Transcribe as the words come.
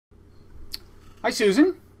Hi,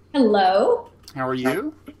 Susan. Hello. How are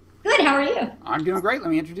you? Good. How are you? I'm doing great. Let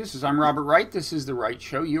me introduce us. I'm Robert Wright. This is the Wright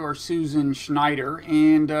Show. You are Susan Schneider,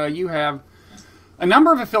 and you have a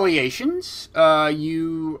number of affiliations.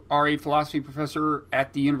 You are a philosophy professor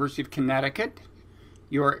at the University of Connecticut.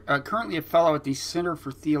 You are currently a fellow at the Center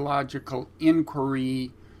for Theological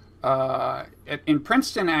Inquiry in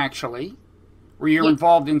Princeton, actually, where you're Yeah.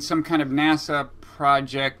 involved in some kind of NASA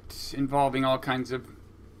project involving all kinds of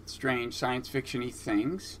strange science fiction-y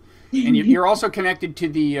things. And you're also connected to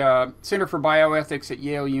the Center for Bioethics at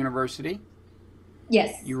Yale University.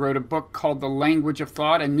 Yes. You wrote a book called The Language of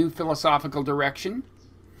Thought, A New Philosophical Direction.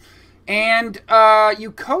 And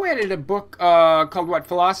you co-edited a book called what?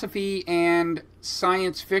 Philosophy and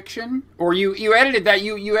Science Fiction? Or you edited that,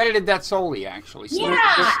 you edited that solely, actually. So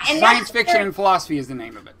Yeah, and Science Fiction and Philosophy is the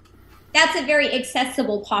name of it. that's a very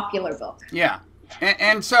accessible, popular book. Yeah.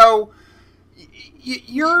 And so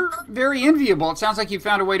you're very enviable. It sounds like you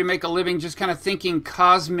found a way to make a living just kind of thinking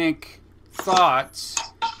cosmic thoughts,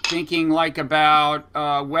 thinking like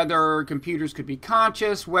about whether computers could be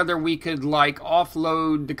conscious, whether we could like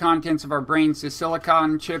offload the contents of our brains to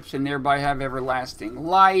silicon chips and thereby have everlasting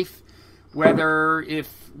life, whether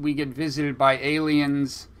if we get visited by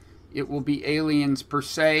aliens, it will be aliens per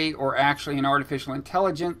se or actually an artificial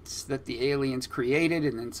intelligence that the aliens created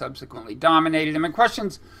and then subsequently dominated. I mean,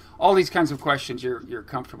 questions, all these kinds of questions you're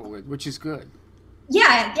comfortable with, which is good.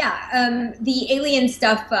 Yeah, yeah. The alien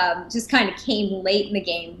stuff just kind of came late in the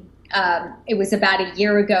game. It was about a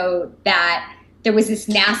year ago that there was this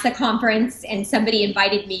NASA conference, and somebody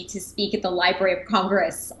invited me to speak at the Library of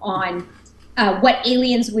Congress on what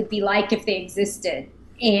aliens would be like if they existed.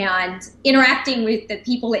 And interacting with the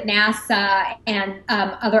people at NASA and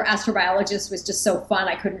other astrobiologists was just so fun.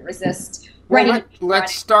 I couldn't resist writing. Well,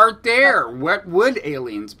 let's start there. What would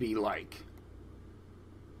aliens be like?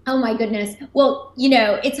 Oh my goodness. Well,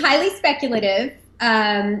 it's highly speculative.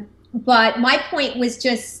 But my point was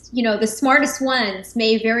just, the smartest ones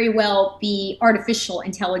may very well be artificial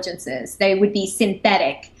intelligences. They would be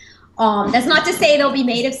synthetic. That's not to say they'll be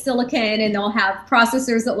made of silicon and they'll have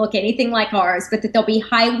processors that look anything like ours, but that they'll be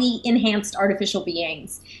highly enhanced artificial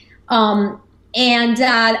beings. And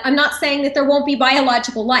I'm not saying that there won't be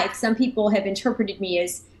biological life. Some people have interpreted me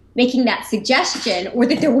as making that suggestion, or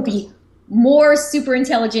that there will be more super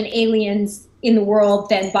intelligent aliens in the world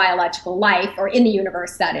than biological life, or in the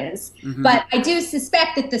universe, that is. Mm-hmm. But I do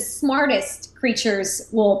suspect that the smartest creatures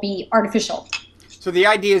will be artificial. So the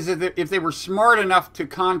idea is that if they were smart enough to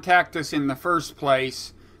contact us in the first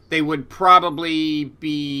place, they would probably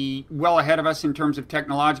be well ahead of us in terms of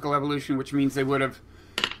technological evolution, which means they would have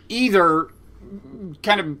either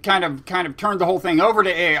kind of turned the whole thing over to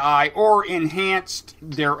AI or enhanced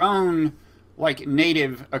their own like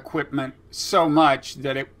native equipment so much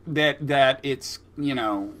that it's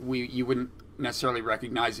you wouldn't necessarily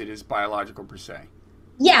recognize it as biological per se.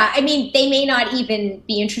 Yeah, I mean, they may not even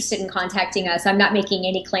be interested in contacting us. I'm not making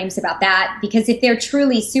any claims about that, because if they're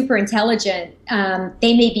truly super intelligent,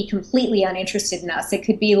 they may be completely uninterested in us. It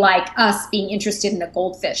could be like us being interested in a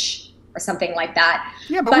goldfish or something like that.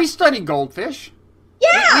 Yeah, but we study goldfish.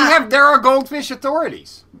 Yeah, There are goldfish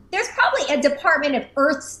authorities. there's probably a Department of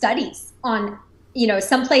Earth Studies on,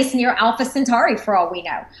 someplace near Alpha Centauri, for all we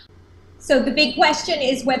know. So the big question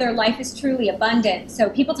is whether life is truly abundant. So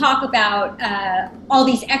people talk about all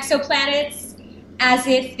these exoplanets as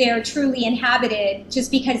if they're truly inhabited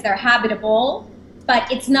just because they're habitable,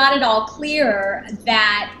 but it's not at all clear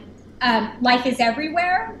that life is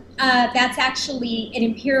everywhere. That's actually an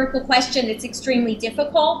empirical question that's extremely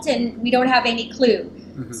difficult, and we don't have any clue.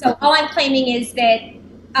 Mm-hmm. So all I'm claiming is that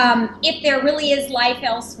if there really is life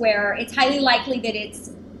elsewhere, it's highly likely that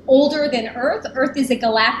it's older than Earth. Earth is a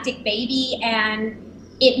galactic baby, and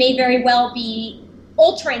it may very well be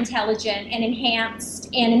ultra intelligent and enhanced.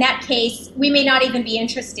 And in that case, we may not even be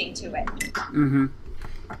interesting to it. Mm-hmm.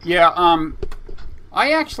 Yeah.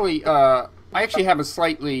 I actually have a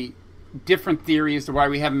slightly different theory as to why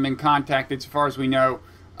we haven't been contacted, so far as we know,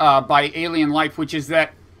 by alien life, which is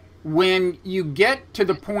that when you get to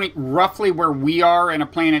the point roughly where we are in a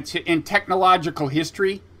planet's in technological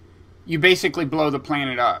history, you basically blow the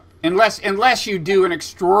planet up. Unless you do an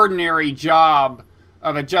extraordinary job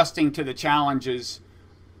of adjusting to the challenges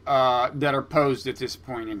that are posed at this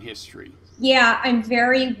point in history. Yeah, I'm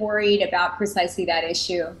very worried about precisely that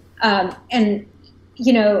issue. And,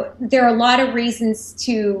 there are a lot of reasons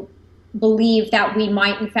to believe that we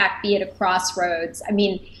might, in fact, be at a crossroads. I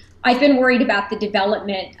mean, I've been worried about the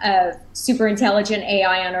development of super intelligent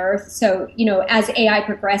AI on Earth. So, as AI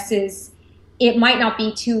progresses, it might not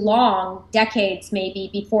be too long, decades maybe,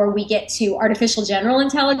 before we get to artificial general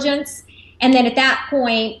intelligence. And then at that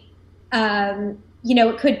point,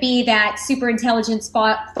 it could be that superintelligence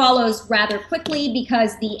follows rather quickly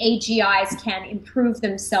because the AGIs can improve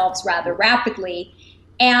themselves rather rapidly.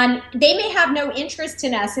 And they may have no interest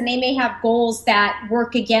in us, and they may have goals that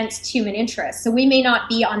work against human interests. So we may not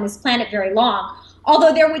be on this planet very long,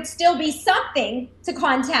 although there would still be something to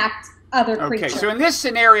contact other creatures. Okay, so in this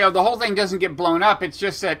scenario, the whole thing doesn't get blown up. It's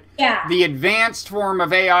just that the advanced form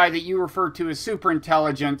of AI that you refer to as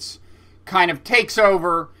superintelligence kind of takes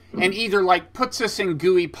over and either like puts us in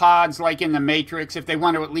gooey pods like in the Matrix, if they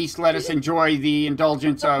want to at least let us enjoy the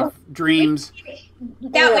indulgence of dreams.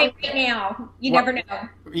 That way right now. You never know.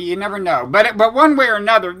 You never know. But one way or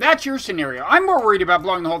another, that's your scenario. I'm more worried about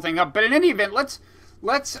blowing the whole thing up. But in any event,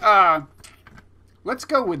 let's go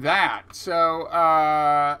with that. So,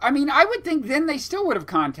 I mean, I would think then they still would have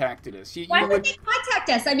contacted us. Why would they contact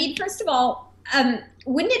us? I mean, first of all,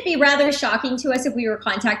 wouldn't it be rather shocking to us if we were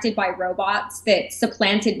contacted by robots that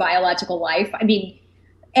supplanted biological life? I mean,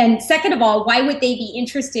 and second of all, why would they be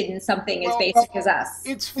interested in something as basic as us?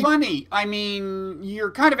 It's funny. I mean, you're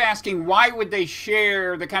kind of asking why would they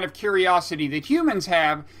share the kind of curiosity that humans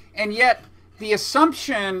have, and yet the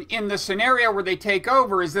assumption in the scenario where they take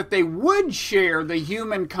over is that they would share the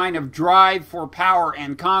human kind of drive for power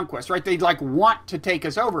and conquest, right? They'd like want to take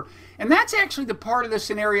us over. And that's actually the part of the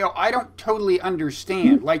scenario I don't totally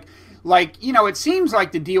understand. Like, it seems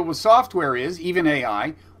like the deal with software is, even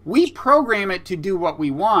AI, we program it to do what we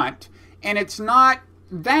want, and it's not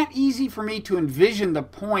that easy for me to envision the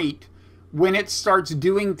point when it starts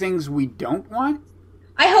doing things we don't want.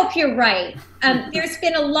 I hope you're right. There's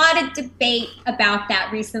been a lot of debate about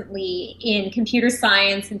that recently in computer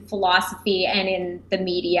science and philosophy and in the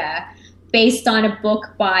media, based on a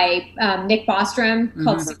book by Nick Bostrom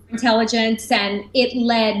called Superintelligence, and it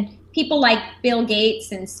led people like Bill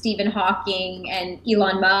Gates and Stephen Hawking and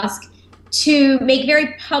Elon Musk to make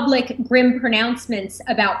very public, grim pronouncements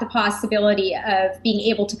about the possibility of being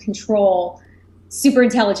able to control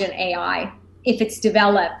superintelligent AI if it's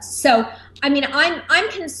developed. So, I mean,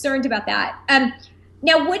 I'm concerned about that.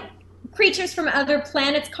 Now, would creatures from other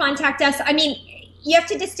planets contact us? I mean, you have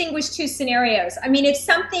to distinguish two scenarios. I mean, if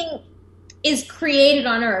something is created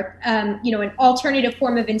on Earth, an alternative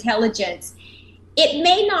form of intelligence, it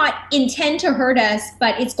may not intend to hurt us,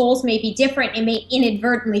 but its goals may be different. It may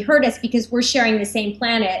inadvertently hurt us because we're sharing the same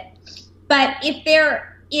planet. But if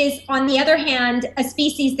there is, on the other hand, a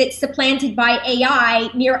species that's supplanted by AI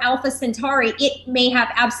near Alpha Centauri, it may have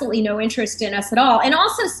absolutely no interest in us at all. And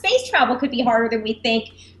also, space travel could be harder than we think.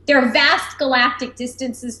 There are vast galactic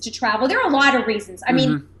distances to travel. There are a lot of reasons. I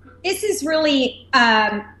mean, this is really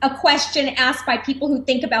a question asked by people who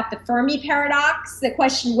think about the Fermi paradox, the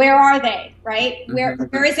question, where are they, right?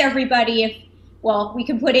 Where is everybody if, well, we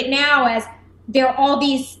can put it now as there are all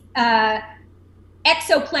these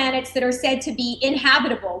exoplanets that are said to be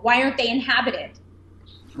inhabitable. Why aren't they inhabited?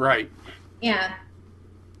 Right. Yeah.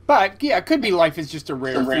 But, yeah, it could be life is just a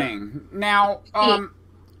rare thing. Now,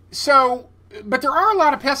 but there are a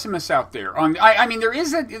lot of pessimists out there. I mean, there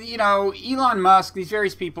is Elon Musk, these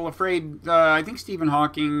various people afraid, I think Stephen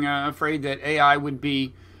Hawking, afraid that AI would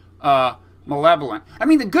be malevolent. I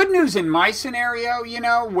mean, the good news in my scenario,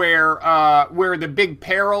 where the big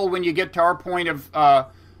peril when you get to our point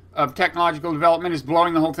of technological development is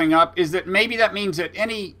blowing the whole thing up, is that maybe that means that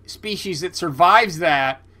any species that survives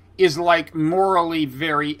that is like morally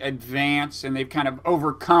very advanced, and they've kind of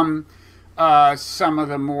overcome some of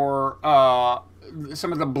the more,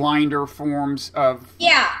 some of the blinder forms of...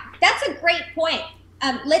 Yeah, that's a great point.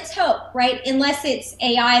 Let's hope, right? Unless it's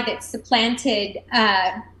AI that supplanted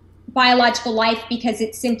biological life because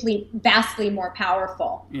it's simply vastly more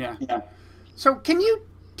powerful. Yeah. So can you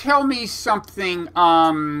tell me something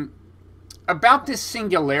about this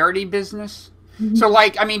singularity business? So,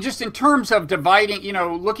 like, I mean, just in terms of dividing,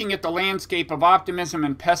 looking at the landscape of optimism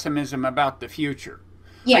and pessimism about the future.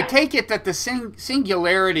 Yeah. I take it that the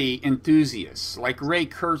singularity enthusiasts, like Ray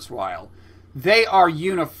Kurzweil, they are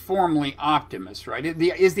uniformly optimists, right?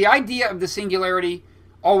 Is the idea of the singularity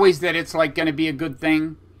always that it's like going to be a good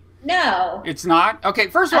thing? No. It's not? Okay,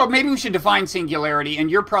 first of all, maybe we should define singularity,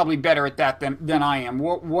 and you're probably better at that than I am.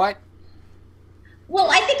 What?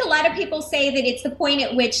 Well, I think a lot of people say that it's the point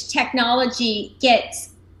at which technology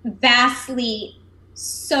gets vastly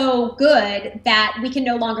so good that we can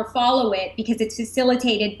no longer follow it because it's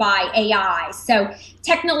facilitated by AI. So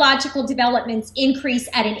technological developments increase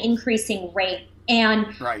at an increasing rate. And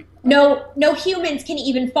no humans can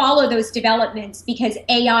even follow those developments because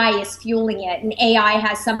AI is fueling it. And AI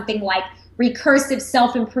has something like recursive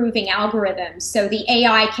self-improving algorithms. So the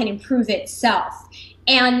AI can improve itself.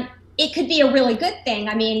 And it could be a really good thing.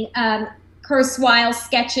 I mean, Kurzweil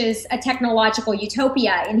sketches a technological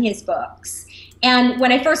utopia in his books. And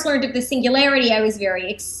when I first learned of the singularity, I was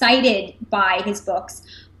very excited by his books.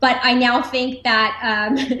 But I now think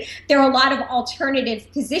that there are a lot of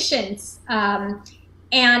alternative positions.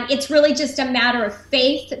 And it's really just a matter of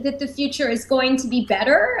faith that the future is going to be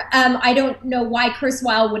better. I don't know why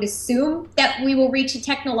Kurzweil would assume that we will reach a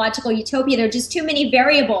technological utopia. There are just too many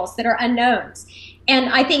variables that are unknowns. And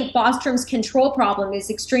I think Bostrom's control problem is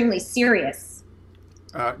extremely serious.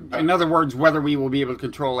 In other words, whether we will be able to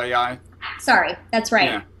control AI. Sorry, that's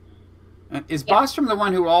right. Yeah. Is Bostrom the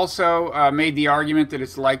one who also made the argument that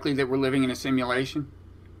it's likely that we're living in a simulation?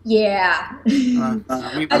 Yeah.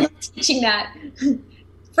 I love teaching that.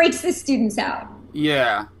 Freaks the students out.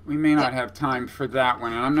 Yeah, we may not have time for that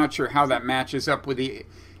one, and I'm not sure how that matches up with the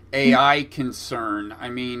AI concern. I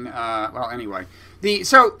mean, well, anyway,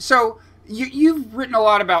 so you've written a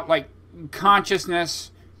lot about like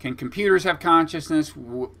consciousness. Can computers have consciousness?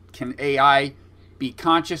 Can AI be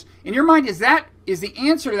conscious? In your mind, is the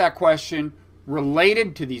answer to that question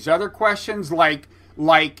related to these other questions, like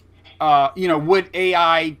you know, would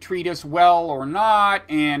AI treat us well or not,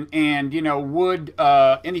 and you know, would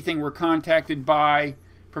anything we're contacted by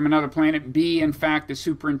from another planet be in fact a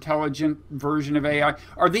super intelligent version of AI?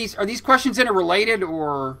 Are these questions interrelated,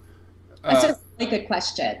 or? That's a really good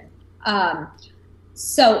question.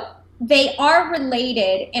 So they are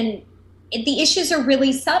related, and the issues are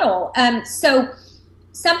really subtle. So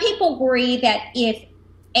some people worry that if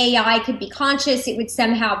AI could be conscious, it would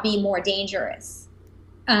somehow be more dangerous.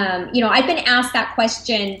 You know, I've been asked that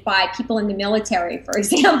question by people in the military, for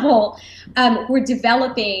example, who are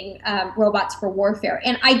developing robots for warfare.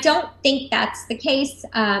 And I don't think that's the case.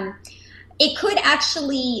 It could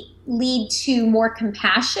actually lead to more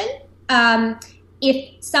compassion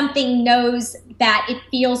if something knows that it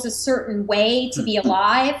feels a certain way to be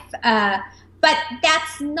alive. But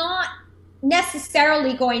that's not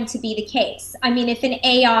necessarily going to be the case. I mean, if an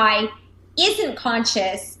AI isn't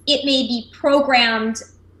conscious, it may be programmed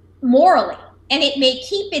morally, and it may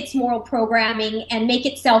keep its moral programming and make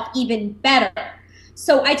itself even better.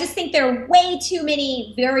 So I just think there are way too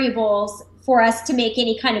many variables for us to make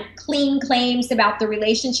any kind of clean claims about the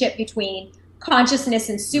relationship between consciousness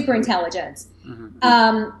and superintelligence.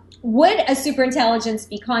 Would a superintelligence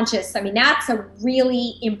be conscious? I mean, that's a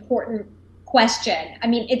really important question. I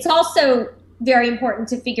mean, it's also very important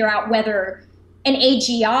to figure out whether an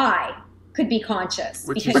AGI could be conscious,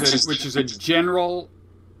 which is a general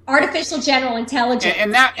artificial general intelligence,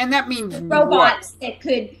 and that means robots what? That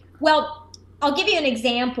could. Well, I'll give you an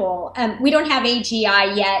example. We don't have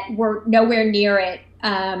AGI yet. We're nowhere near it.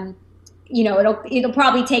 You know, it'll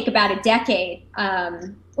probably take about a decade.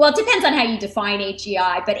 Well, it depends on how you define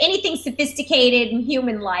AGI, but anything sophisticated and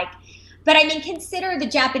human-like. But I mean, consider the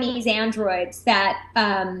Japanese androids that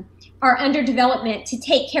are under development to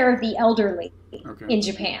take care of the elderly in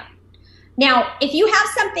Japan. Now, if you have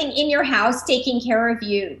something in your house taking care of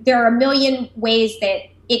you, there are a million ways that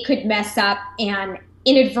it could mess up and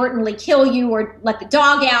inadvertently kill you, or let the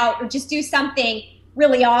dog out, or just do something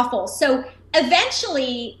really awful. So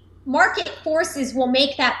eventually, market forces will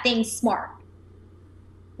make that thing smart.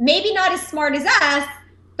 Maybe not as smart as us,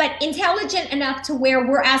 but intelligent enough to where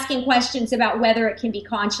we're asking questions about whether it can be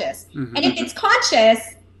conscious. And if it's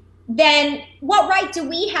conscious, then what right do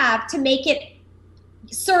we have to make it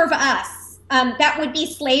serve us? That would be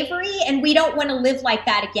slavery, and we don't want to live like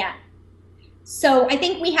that again. So I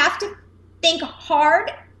think we have to think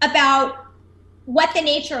hard about what the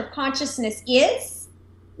nature of consciousness is,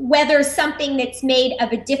 whether something that's made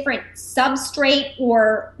of a different substrate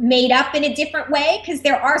or made up in a different way, because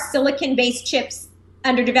there are silicon-based chips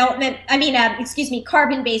under development. I mean,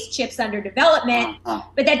 carbon-based chips under development,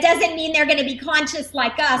 but that doesn't mean they're going to be conscious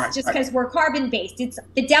like us just because we're carbon-based. It's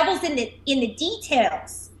the devil's in the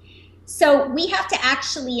details. So we have to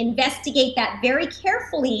actually investigate that very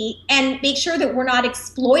carefully and make sure that we're not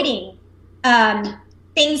exploiting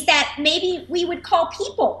things that maybe we would call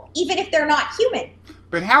people, even if they're not human.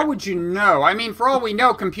 But how would you know? I mean, for all we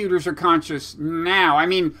know, computers are conscious now. I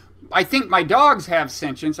mean, I think my dogs have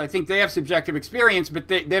sentience. I think they have subjective experience, but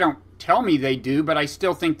they don't tell me they do, but I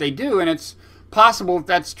still think they do. And it's possible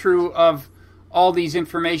that's true of all these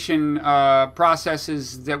information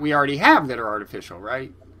processes that we already have that are artificial,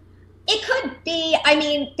 right? It could be. I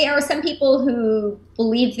mean, there are some people who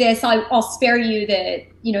believe this. I'll spare you the,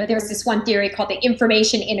 you know, there's this one theory called the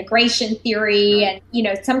information integration theory. And, you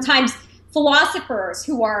know, sometimes philosophers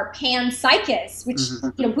who are panpsychists, which,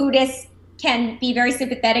 you know, Buddhists can be very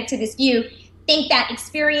sympathetic to this view, think that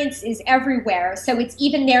experience is everywhere. So it's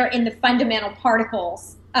even there in the fundamental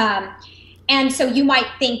particles. And And so you might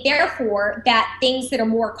think, therefore, that things that are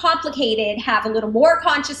more complicated have a little more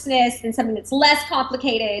consciousness than something that's less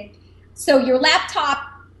complicated. So your laptop,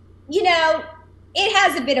 you know, it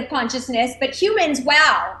has a bit of consciousness, but humans,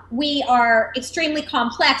 wow, we are extremely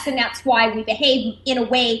complex, and that's why we behave in a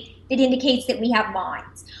way that indicates that we have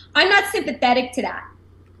minds. I'm not sympathetic to that.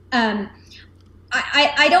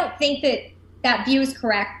 I don't think that that view is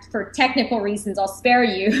correct for technical reasons. I'll spare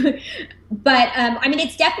you. But I mean,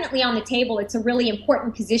 it's definitely on the table. It's a really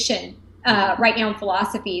important position right now in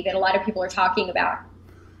philosophy that a lot of people are talking about.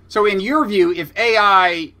 So in your view, if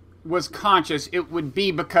AI was conscious, it would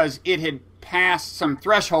be because it had passed some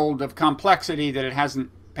threshold of complexity that it hasn't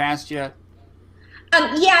passed yet?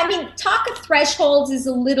 Yeah, I mean, talk of thresholds is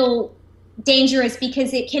a little dangerous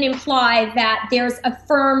because it can imply that there's a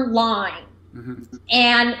firm line. Mm-hmm.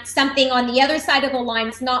 And something on the other side of the line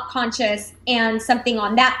is not conscious, and something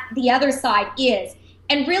on the other side is.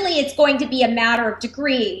 And really, it's going to be a matter of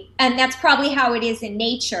degree, and that's probably how it is in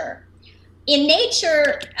nature. In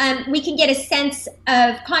nature, we can get a sense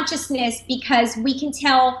of consciousness because we can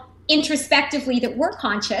tell introspectively that we're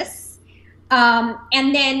conscious,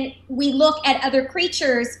 and then we look at other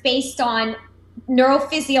creatures based on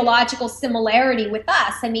neurophysiological similarity with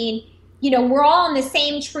us. I mean, you know, we're all in the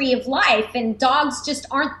same tree of life, and dogs just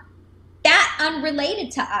aren't that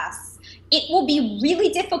unrelated to us. It will be really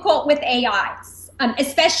difficult with AIs,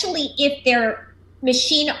 especially if their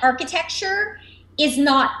machine architecture is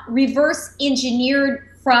not reverse engineered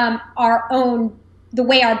from the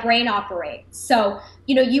way our brain operates. So,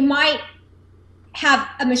 you know, you might have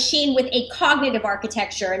a machine with a cognitive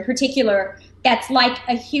architecture in particular that's like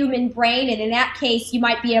a human brain, and in that case, you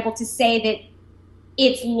might be able to say that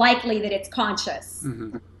it's likely that it's conscious.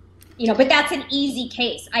 Mm-hmm. You know, but that's an easy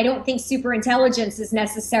case. I don't think superintelligence is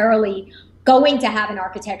necessarily going to have an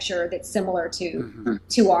architecture that's similar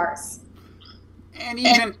to ours. And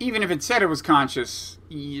even if it said it was conscious,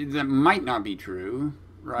 that might not be true,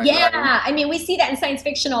 right? Yeah, I mean, we see that in science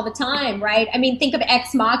fiction all the time, right? I mean, think of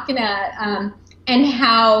Ex Machina and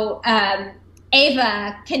how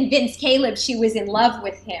Ava convinced Caleb she was in love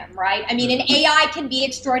with him, right? I mean, an AI can be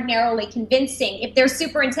extraordinarily convincing. If they're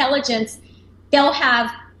super intelligence, they'll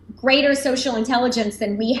have greater social intelligence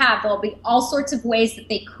than we have. There'll be all sorts of ways that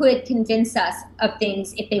they could convince us of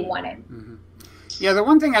things if they wanted. Mm-hmm. Yeah, the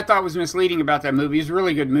one thing I thought was misleading about that movie, is a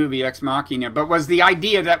really good movie, Ex Machina, but was the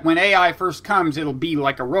idea that when AI first comes, it'll be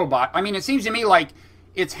like a robot. I mean, it seems to me like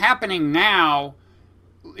it's happening now.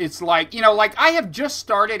 It's like, you know, like I have just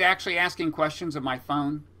started actually asking questions of my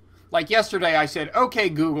phone. Like yesterday I said, okay,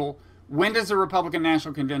 Google, when does the Republican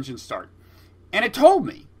National Convention start? And it told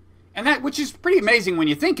me. And that, which is pretty amazing when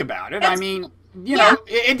you think about it. I mean, you know,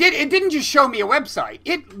 it didn't just show me a website.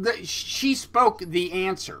 She spoke the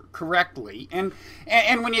answer correctly. And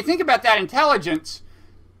when you think about that intelligence,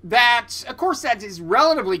 that's, of course, that is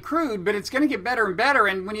relatively crude, but it's going to get better and better.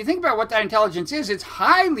 And when you think about what that intelligence is, it's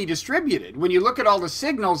highly distributed. When you look at all the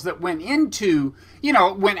signals that went into, you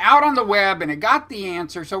know, went out on the web and it got the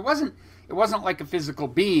answer. So it wasn't like a physical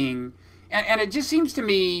being. And it just seems to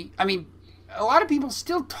me, I mean, a lot of people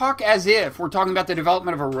still talk as if we're talking about the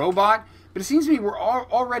development of a robot, but it seems to me we're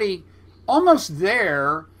already almost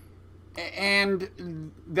there.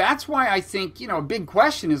 And that's why I think, you know, a big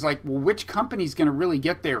question is like, well, which company's going to really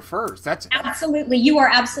get there first? That's absolutely, you are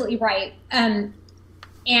absolutely right. And,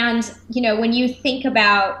 you know, when you think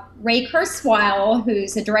about Ray Kurzweil,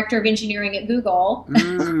 who's a director of engineering at Google.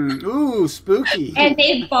 Ooh, spooky. And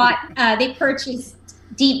they purchased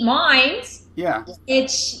DeepMind. Yeah.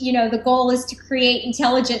 Which, you know, the goal is to create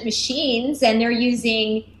intelligent machines, and they're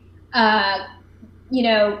using, you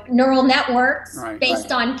know, neural networks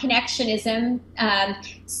based on connectionism.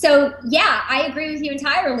 So, yeah, I agree with you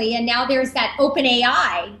entirely. And now there's that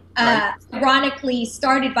OpenAI, ironically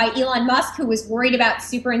started by Elon Musk, who was worried about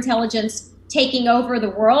superintelligence taking over the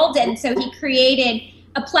world. And so he created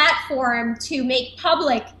a platform to make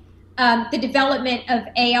public the development of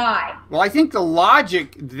AI. Well, I think the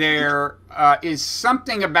logic there is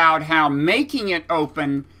something about how making it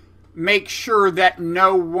open makes sure that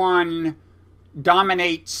no one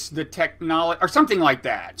dominates the technology or something like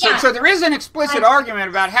that. Yeah. So there is an explicit argument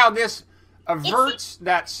about how this averts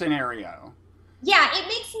that scenario. Yeah, it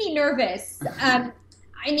makes me nervous. I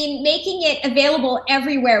mean, making it available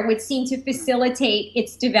everywhere would seem to facilitate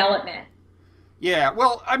its development. Yeah,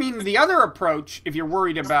 well, I mean, the other approach, if you're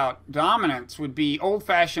worried about dominance, would be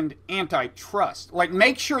old-fashioned antitrust. Like,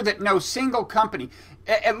 make sure that no single company,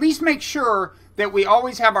 at least make sure that we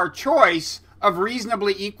always have our choice of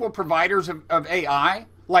reasonably equal providers of AI.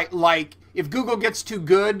 Like if Google gets too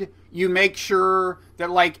good, you make sure that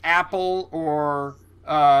like Apple or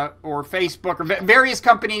or Facebook or various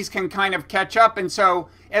companies can kind of catch up. And so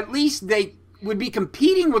at least they would be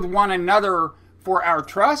competing with one another for our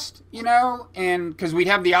trust, you know, and because we'd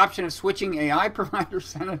have the option of switching AI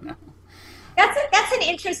providers. I don't know. That's an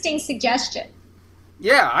interesting suggestion.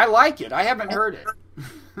 Yeah, I like it. I haven't heard it.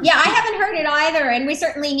 Yeah, I haven't heard it either, and we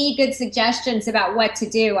certainly need good suggestions about what to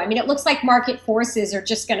do. I mean, it looks like market forces are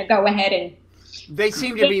just going to go ahead and... They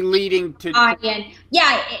seem to be leading to...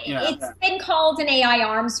 It's been called an AI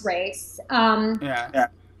arms race. And,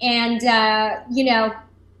 you know...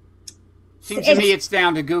 Seems to me it's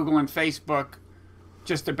down to Google and Facebook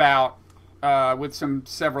just about, with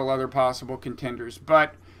several other possible contenders.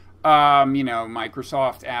 But... you know,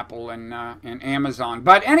 Microsoft, Apple, and Amazon.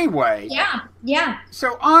 But anyway, yeah.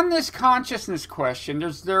 So on this consciousness question,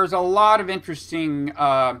 there's a lot of interesting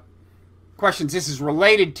questions this is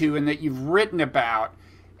related to and that you've written about.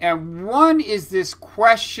 And one is this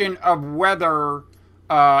question of whether,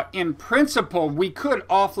 in principle, we could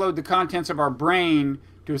offload the contents of our brain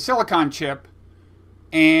to a silicon chip,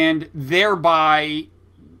 and thereby,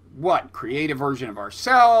 create a version of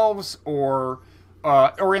ourselves, or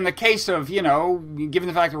in the case of, you know, given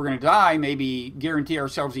the fact that we're going to die, maybe guarantee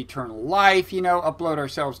ourselves eternal life, you know, upload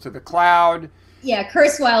ourselves to the cloud. Yeah,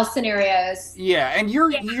 Kurzweil scenarios. Yeah, and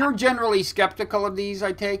you're generally skeptical of these,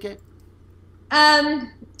 I take it? Yeah,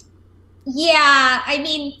 I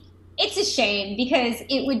mean, it's a shame because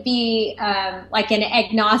it would be like an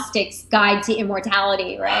agnostic's guide to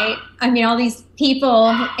immortality, right? I mean, all these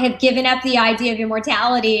people have given up the idea of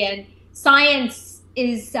immortality, and science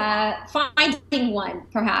is finding one,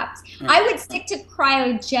 perhaps. Yeah. I would stick to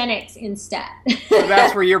cryogenics instead. So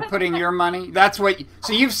that's where you're putting your money?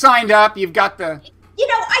 So you've signed up, you've got the... You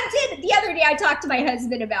know, I did, the other day I talked to my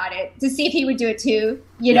husband about it to see if he would do it too,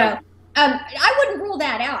 you know. I wouldn't rule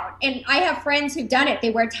that out. And I have friends who've done it.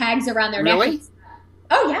 They wear tags around their neck. Really?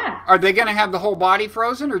 Oh, yeah. Are they going to have the whole body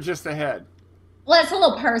frozen or just the head? Well, it's a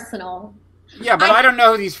little personal. Yeah, but I don't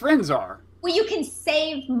know who these friends are. Well, you can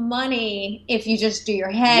save money if you just do your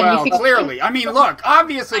head. Well, clearly. I mean, look,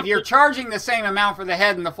 obviously, if you're charging the same amount for the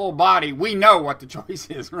head and the full body, we know what the choice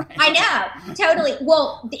is, right? I know, totally.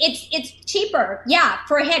 Well, it's cheaper. Yeah,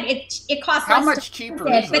 for a head, it costs less. How much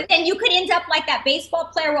cheaper is it? But then you could end up like that baseball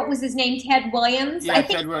player, what was his name, Ted Williams? Yeah,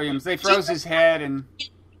 Ted Williams. They froze his head and...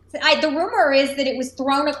 The rumor is that it was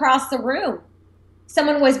thrown across the room.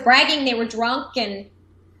 Someone was bragging they were drunk, and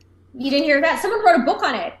you didn't hear that? Someone wrote a book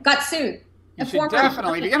on it, got sued. You should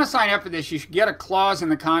definitely, if you're going to sign up for this, you should get a clause in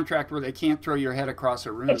the contract where they can't throw your head across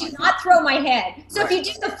a room. They do not throw my head. So if you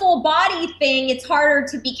do the full body thing, it's harder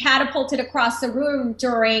to be catapulted across the room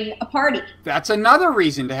during a party. That's another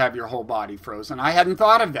reason to have your whole body frozen. I hadn't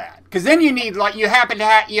thought of that. Because then you need, like, you have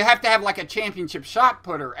to have like a championship shot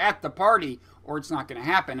putter at the party, or it's not going to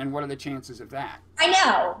happen. And what are the chances of that? I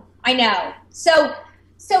know. So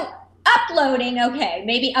uploading, okay,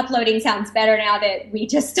 maybe uploading sounds better now that we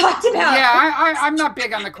just talked about. Yeah, I'm not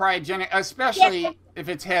big on the cryogenic, especially if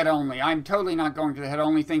it's head only. I'm totally not going to the head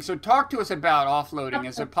only thing. So talk to us about offloading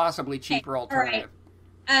as a possibly cheaper alternative.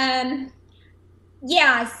 Right.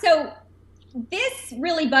 Yeah, so this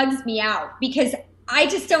really bugs me out because I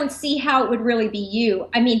just don't see how it would really be you.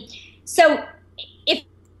 I mean, so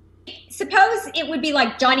suppose it would be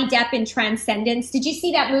like Johnny Depp in Transcendence. Did you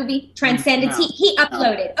see that movie, Transcendence? No. He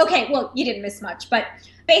uploaded. No. Okay, well, you didn't miss much. But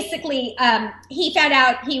basically, he found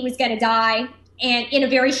out he was going to die and in a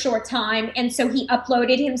very short time. And so he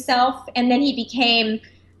uploaded himself. And then he became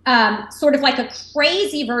sort of like a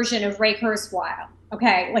crazy version of Ray Kurzweil.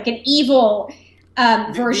 Okay, like an evil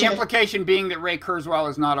version. The implication being that Ray Kurzweil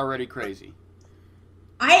is not already crazy.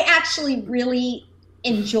 I actually really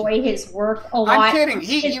enjoy his work a lot. I'm kidding.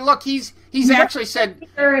 He's actually said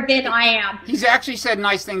than I am. He's actually said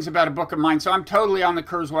nice things about a book of mine, so I'm totally on the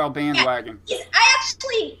Kurzweil bandwagon. Yeah, I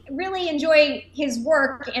actually really enjoy his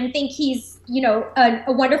work and think he's, you know,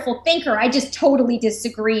 a wonderful thinker. I just totally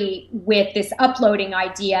disagree with this uploading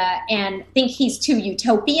idea and think he's too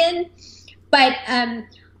utopian. But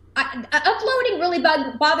uploading really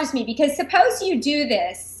bothers me because suppose you do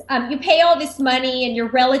this, you pay all this money and your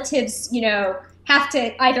relatives, you know, have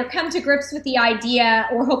to either come to grips with the idea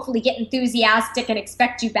or hopefully get enthusiastic and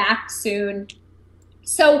expect you back soon.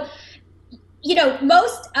 So, you know,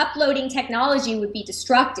 most uploading technology would be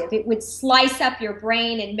destructive. It would slice up your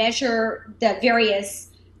brain and measure the various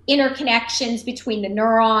interconnections between the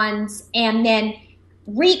neurons and then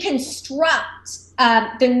reconstruct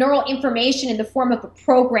the neural information in the form of a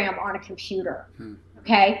program on a computer.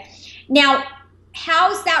 Okay? Now,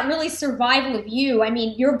 how's that really survival of you? I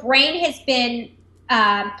mean, your brain has been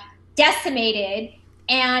decimated,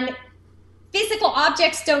 and physical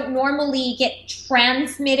objects don't normally get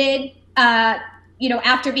transmitted,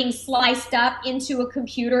 after being sliced up into a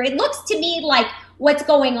computer. It looks to me like what's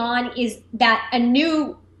going on is that a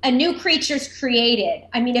new creature's created.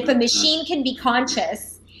 I mean, if a machine can be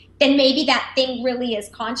conscious, then maybe that thing really is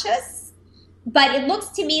conscious. But it looks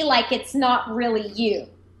to me like it's not really you.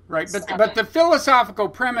 Right, but the philosophical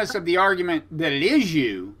premise of the argument that it is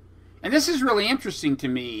you, and this is really interesting to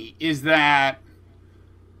me, is that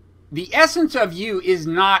the essence of you is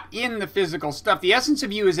not in the physical stuff. The essence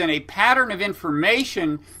of you is in a pattern of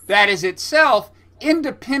information that is itself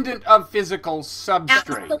independent of physical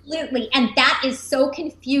substrate. Absolutely, and that is so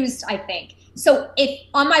confused, I think. So if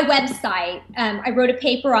on my website, I wrote a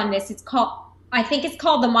paper on this. I think it's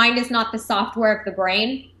called "The Mind is Not the Software of the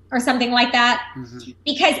Brain" or something like that. Mm-hmm.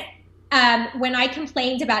 Because when I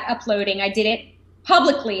complained about uploading, I did it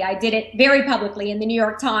publicly. I did it very publicly in the New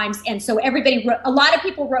York Times, and so a lot of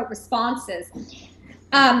people wrote responses.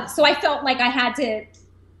 So I felt like I had to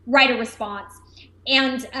write a response.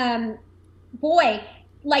 And boy,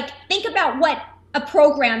 like, think about what a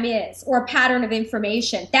program is, or a pattern of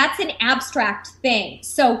information. That's an abstract thing.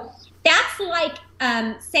 So that's like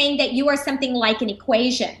saying that you are something like an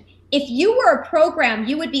equation. If you were a program,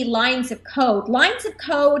 you would be lines of code. Lines of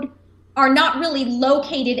code are not really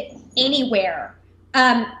located anywhere.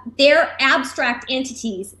 They're abstract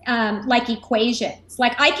entities, like equations.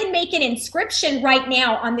 Like, I can make an inscription right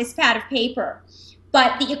now on this pad of paper,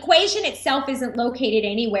 but the equation itself isn't located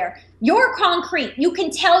anywhere. You're concrete. You can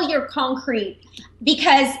tell you're concrete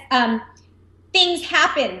because things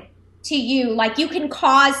happen to you. Like, you can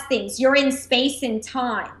cause things. You're in space and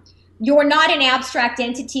time. You're not an abstract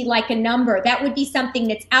entity like a number. That would be something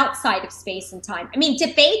that's outside of space and time. I mean,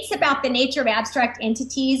 debates about the nature of abstract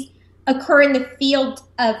entities occur in the field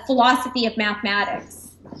of philosophy of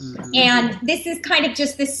mathematics. Mm-hmm. And this is kind of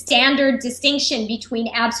just the standard distinction between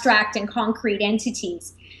abstract and concrete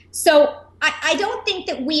entities. So I don't think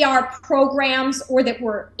that we are programs or that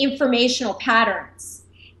we're informational patterns.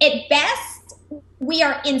 At best, we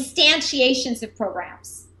are instantiations of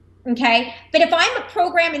programs, okay? But if I'm a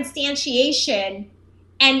program instantiation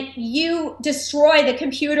and you destroy the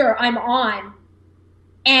computer I'm on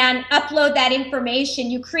and upload that information,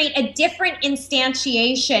 you create a different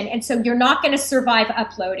instantiation, and so you're not going to survive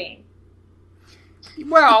uploading.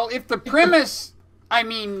 Well, if the premise, I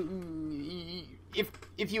mean,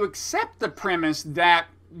 if you accept the premise that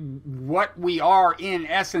what we are in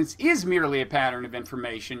essence is merely a pattern of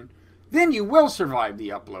information, then you will survive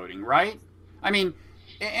the uploading, right? I mean,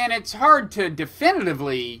 and it's hard to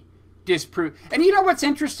definitively disprove. And you know what's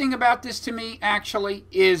interesting about this to me, actually,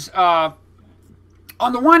 is on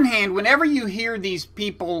the one hand, whenever you hear these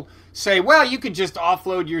people say, well, you could just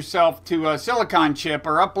offload yourself to a silicon chip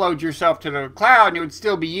or upload yourself to the cloud and it would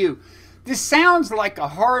still be you. This sounds like a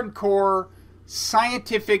hardcore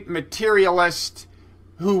scientific materialist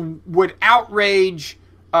who would outrage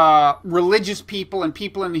religious people and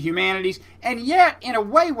people in the humanities. And yet, in a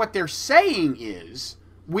way, what they're saying is,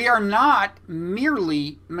 we are not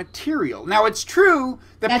merely material. Now, it's true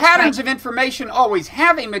that patterns of information always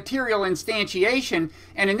have a material instantiation,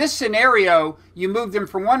 and in this scenario, you move them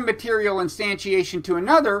from one material instantiation to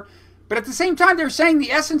another, but at the same time, they're saying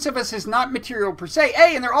the essence of us is not material per se,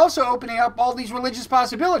 and they're also opening up all these religious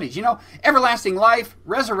possibilities, you know, everlasting life,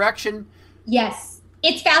 resurrection. Yes.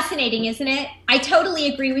 It's fascinating, isn't it? I totally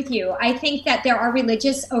agree with you. I think that there are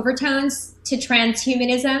religious overtones to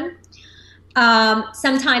transhumanism.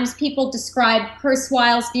 Sometimes people describe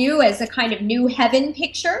Kurzweil's view as a kind of new heaven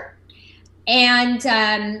picture.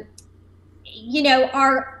 And, you know,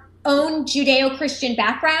 our own Judeo-Christian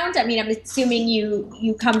background, I mean, I'm assuming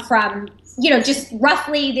you come from, you know, just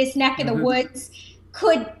roughly this neck of the woods,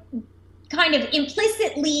 could kind of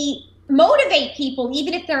implicitly motivate people,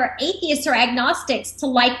 even if they're atheists or agnostics, to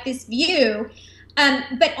like this view.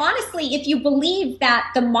 But honestly, if you believe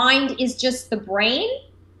that the mind is just the brain,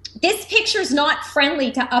 this picture's not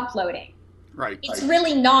friendly to uploading. Right. It's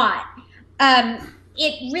really not.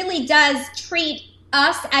 It really does treat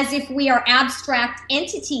us as if we are abstract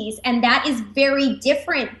entities, and that is very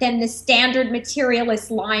different than the standard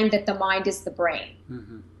materialist line that the mind is the brain.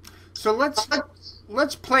 Mm-hmm. So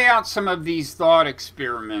let's play out some of these thought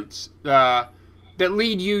experiments that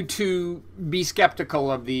lead you to be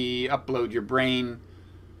skeptical of the upload your brain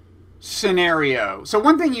scenario. So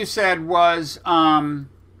one thing you said was, I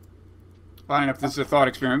don't know if this is a thought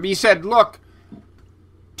experiment, but you said, look,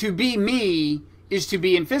 to be me is to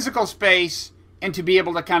be in physical space and to be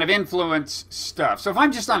able to kind of influence stuff. So if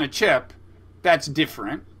I'm just on a chip, that's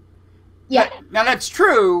different. Yeah. Now that's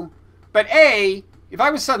true, but A, if I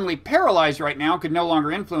was suddenly paralyzed right now, could no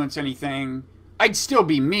longer influence anything, I'd still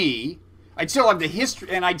be me. I'd still have the history,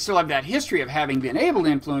 and I'd still have that history of having been able to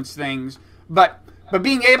influence things, but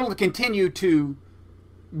being able to continue to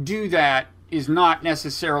do that is not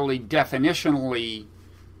necessarily definitionally,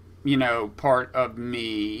 you know, part of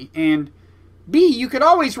me. And B, you could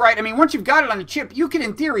always write, I mean, once you've got it on the chip, you could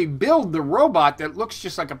in theory build the robot that looks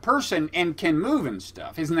just like a person and can move and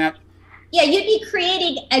stuff. Isn't that? Yeah, you'd be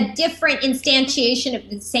creating a different instantiation of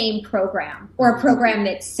the same program, or a program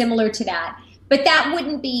that's similar to that. But that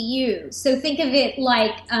wouldn't be you. So think of it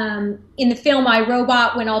like in the film I,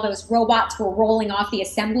 Robot, when all those robots were rolling off the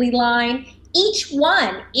assembly line. Each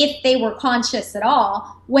one, if they were conscious at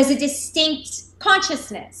all, was a distinct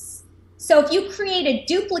consciousness. So if you create a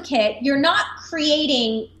duplicate, you're not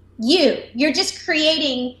creating you. You're just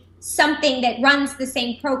creating something that runs the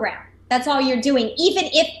same program. That's all you're doing, even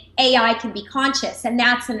if AI can be conscious, and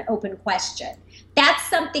that's an open question. That's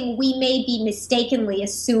something we may be mistakenly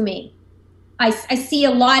assuming. I see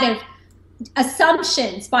a lot of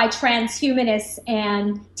assumptions by transhumanists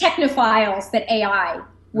and technophiles that AI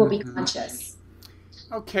will be conscious.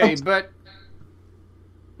 Okay, but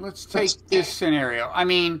let's take this scenario. I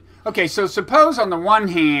mean, okay, so suppose on the one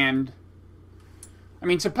hand, I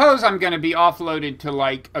mean, suppose I'm going to be offloaded to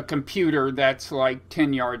like a computer that's like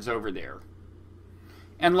 10 yards over there.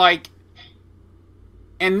 And like,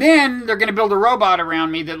 and then they're going to build a robot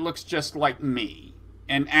around me that looks just like me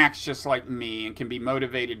and acts just like me and can be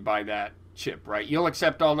motivated by that chip, right? You'll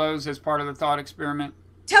accept all those as part of the thought experiment?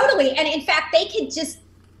 Totally. And in fact, they could just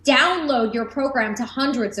download your program to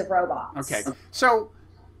hundreds of robots. Okay. So,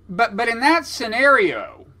 but in that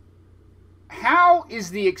scenario, how is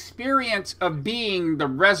the experience of being the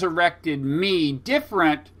resurrected me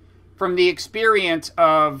different from the experience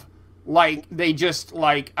of, like, they just,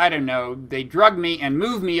 like, I don't know, they drug me and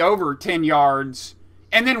move me over 10 yards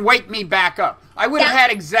and then wake me back up? I would have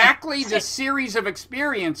had exactly the series of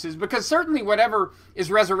experiences, because certainly whatever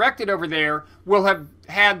is resurrected over there will have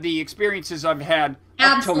had the experiences I've had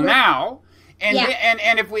up till now. And,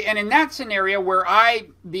 and in that scenario where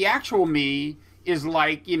the actual me is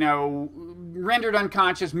like, you know, rendered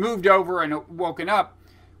unconscious, moved over and woken up,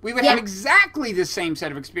 we would have exactly the same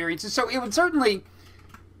set of experiences. So it would certainly,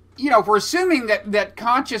 you know, if we're assuming that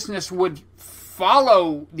consciousness would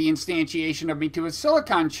follow the instantiation of me to a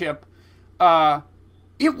silicon chip,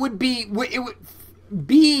 it would be,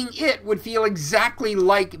 being it would feel exactly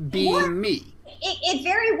like being me. It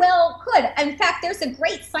very well could. In fact, there's a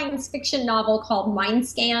great science fiction novel called Mind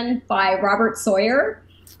Scan by Robert Sawyer.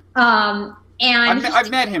 And I've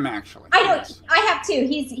met him, actually. I have too.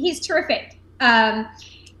 He's terrific. And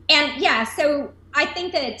yeah, so I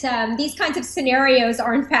think that these kinds of scenarios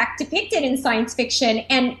are in fact depicted in science fiction,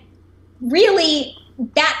 and really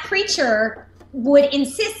that creature would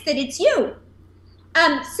insist that it's you.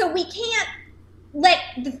 So we can't let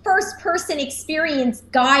the first person experience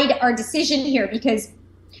guide our decision here, because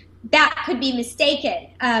that could be mistaken.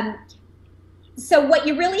 So what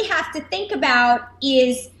you really have to think about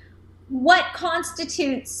is what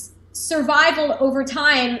constitutes survival over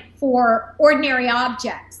time for ordinary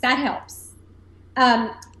objects. That helps.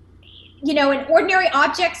 You know, and ordinary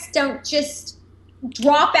objects don't just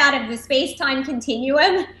drop out of the space-time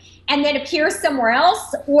continuum and then appear somewhere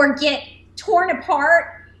else, or get torn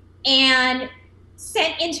apart and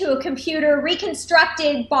sent into a computer,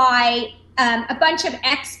 reconstructed by a bunch of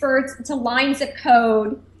experts into lines of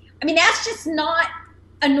code. I mean, that's just not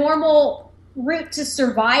a normal route to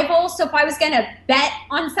survival. So if I was going to bet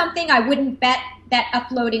on something, I wouldn't bet that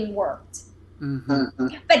uploading worked. Mm-hmm.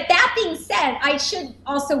 But that being said, I should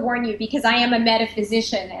also warn you, because I am a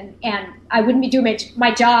metaphysician, and I wouldn't be doing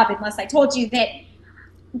my job unless I told you that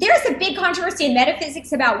there's a big controversy in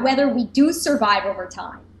metaphysics about whether we do survive over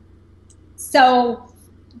time. So,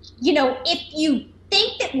 you know, if you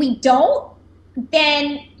think that we don't,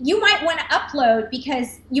 then you might want to upload,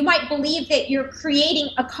 because you might believe that you're creating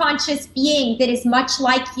a conscious being that is much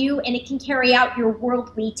like you, and it can carry out your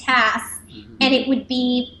worldly tasks. Mm-hmm. And it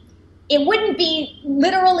wouldn't be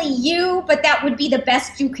literally you, but that would be the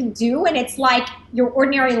best you can do, and it's like your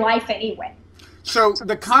ordinary life anyway. So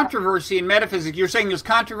the controversy in metaphysics, you're saying there's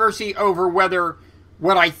controversy over whether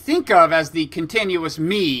what I think of as the continuous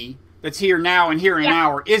me that's here now and here and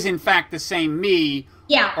now is in fact the same me,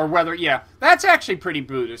 or whether, that's actually pretty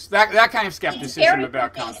Buddhist, that kind of skepticism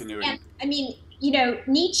about continuity. And, I mean, you know,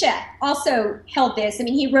 Nietzsche also held this. I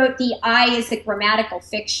mean, he wrote The I is a Grammatical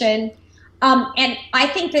Fiction. And I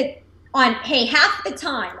think that half the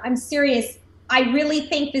time, I'm serious, I really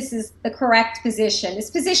think this is the correct position. This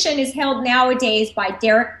position is held nowadays by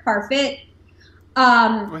Derek Parfit.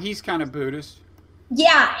 Well, he's kind of Buddhist.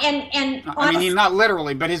 Yeah, and I mean, not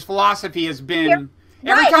literally, but his philosophy has been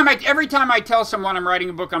right. every time I tell someone I'm writing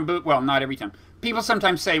a book on Buddhism, well, not every time. People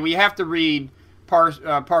sometimes say, "Well, you have to read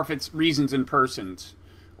Parfit's Reasons and Persons,"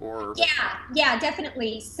 or yeah,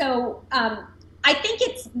 definitely. So I think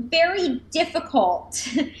it's very difficult,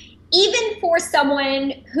 even for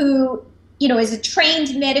someone who is a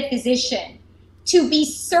trained metaphysician, to be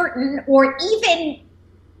certain or even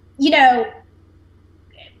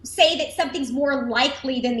say that something's more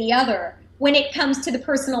likely than the other when it comes to the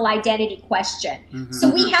personal identity question. Mm-hmm. So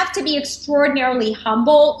we have to be extraordinarily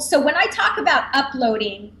humble. So when I talk about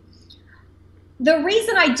uploading, the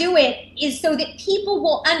reason I do it is so that people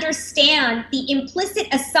will understand the implicit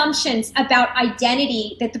assumptions about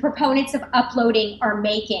identity that the proponents of uploading are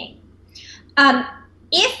making.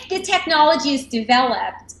 If the technology is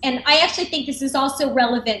developed, and I actually think this is also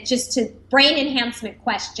relevant just to brain enhancement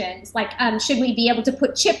questions, like should we be able to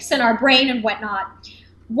put chips in our brain and whatnot,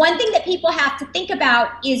 one thing that people have to think about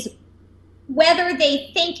is whether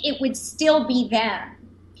they think it would still be them.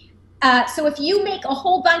 So if you make a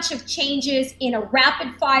whole bunch of changes in a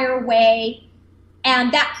rapid fire way,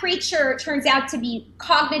 and that creature turns out to be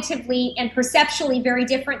cognitively and perceptually very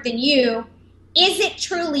different than you, is it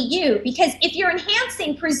truly you? Because if you're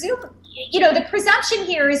enhancing, the presumption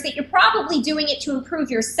here is that you're probably doing it to improve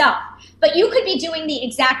yourself, but you could be doing the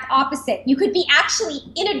exact opposite. You could be actually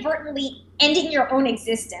inadvertently ending your own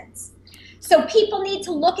existence. So people need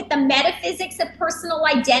to look at the metaphysics of personal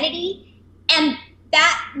identity, and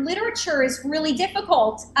that literature is really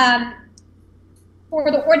difficult for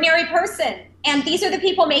the ordinary person. And these are the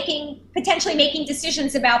people potentially making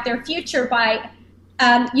decisions about their future by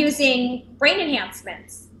using brain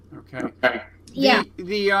enhancements. Okay. Yeah.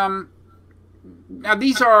 Now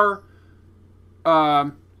these are.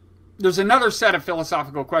 There's another set of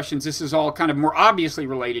philosophical questions. This is all kind of more obviously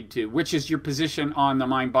related to, which is your position on the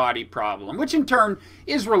mind-body problem, which in turn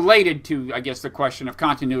is related to, I guess, the question of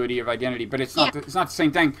continuity of identity, but it's not. It's not the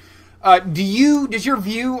same thing. Does your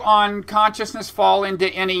view on consciousness fall under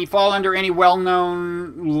any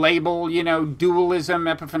well-known label? Dualism,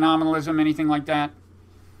 epiphenomenalism, anything like that?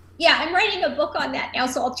 Yeah, I'm writing a book on that now,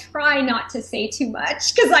 so I'll try not to say too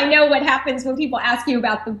much because I know what happens when people ask you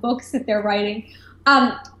about the books that they're writing.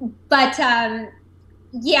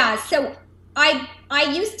 Yeah, so I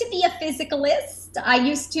used to be a physicalist. I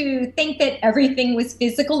used to think that everything was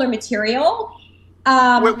physical or material.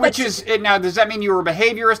 Which is, now, does that mean you were a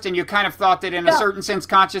behaviorist and you kind of thought that in a certain sense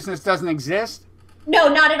consciousness doesn't exist? No,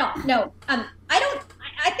 not at all. No,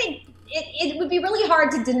 I think it would be really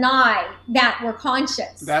hard to deny that we're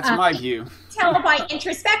conscious. That's my view. Tell by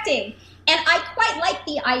introspecting. And I quite like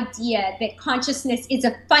the idea that consciousness is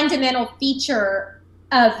a fundamental feature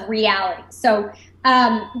of reality. So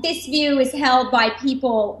this view is held by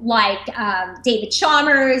people like David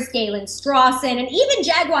Chalmers, Galen Strawson, and even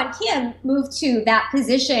Jaegwon Kim moved to that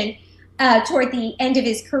position toward the end of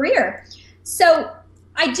his career. So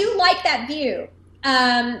I do like that view.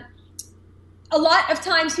 A lot of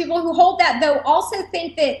times people who hold that, though, also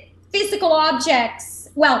think that physical objects,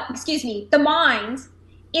 the mind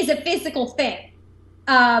is a physical thing.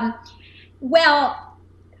 Well,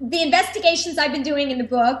 the investigations I've been doing in the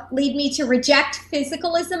book lead me to reject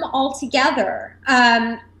physicalism altogether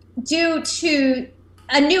due to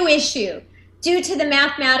a new issue, due to the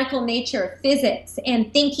mathematical nature of physics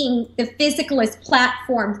and thinking the physical is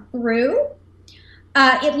platformed through.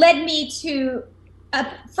 It led me to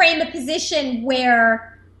frame a position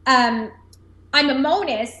where I'm a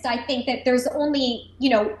monist. I think that there's only,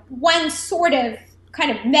 one sort of kind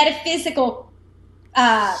of metaphysical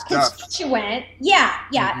constituent. Yeah.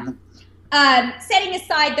 Mm-hmm. Setting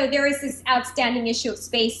aside, though, there is this outstanding issue of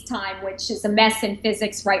space-time, which is a mess in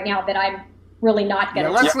physics right now that I'm really not going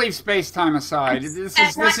to. Let's leave space-time aside.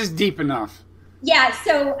 This is deep enough. Yeah.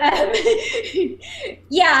 So,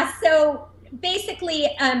 So basically,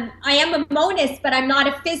 I am a monist, but I'm not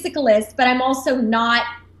a physicalist. But I'm also not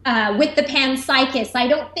with the panpsychists. I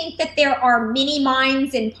don't think that there are mini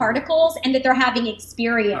minds in particles and that they're having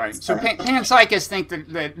experience. Right. So panpsychists think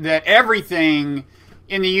that everything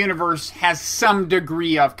in the universe has some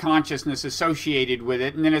degree of consciousness associated with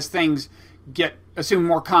it, and then as things assume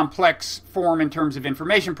more complex form in terms of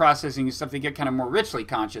information processing and stuff, they get kind of more richly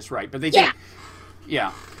conscious, right? But they think,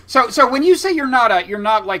 yeah. So when you say you're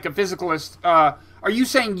not like a physicalist, are you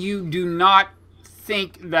saying you do not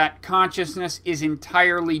think that consciousness is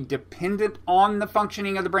entirely dependent on the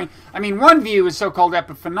functioning of the brain? I mean, one view is so-called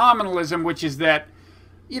epiphenomenalism, which is that,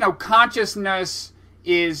 consciousness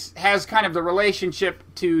has kind of the relationship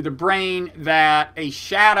to the brain that a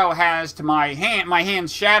shadow has to my hand. My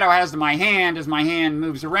hand's shadow has to my hand as my hand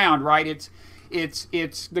moves around, right?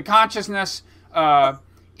 It's the consciousness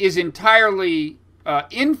is entirely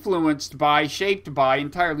influenced by, shaped by,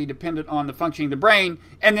 entirely dependent on the functioning of the brain,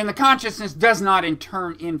 and then the consciousness does not in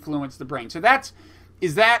turn influence the brain. So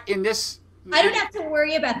is that in this? I don't have to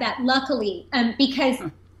worry about that, luckily, because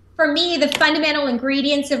for me, the fundamental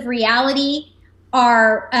ingredients of reality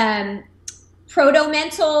are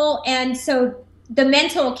proto-mental, and so the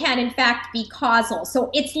mental can in fact be causal. So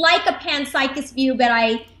it's like a panpsychist view, but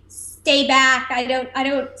I stay back. I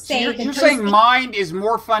don't say. So you're saying mind is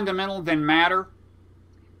more fundamental than matter?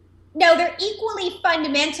 No, they're equally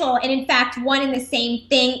fundamental, and in fact one and the same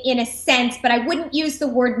thing in a sense, but I wouldn't use the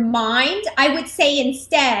word mind. I would say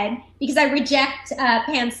instead, because I reject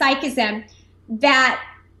panpsychism, that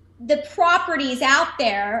the properties out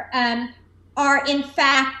there are in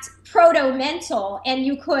fact proto-mental, and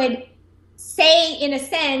you could say in a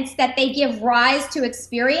sense that they give rise to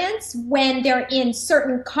experience when they're in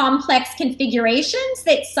certain complex configurations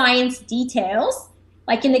that science details,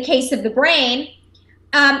 like in the case of the brain.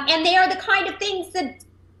 And they are the kind of things that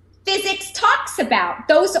physics talks about.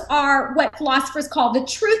 Those are what philosophers call the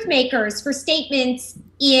truth makers for statements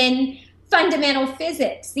in fundamental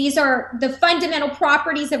physics. These are the fundamental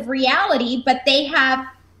properties of reality, but they have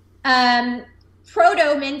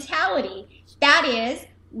proto-mentality. That is,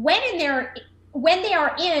 when they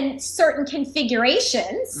are in certain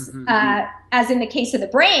configurations, as in the case of the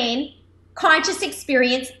brain, conscious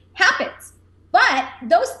experience happens. But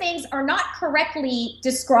those things are not correctly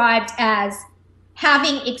described as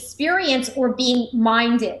having experience or being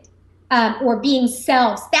minded or being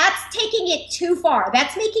selves. That's taking it too far.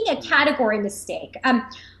 That's making a category mistake. I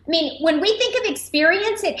mean, when we think of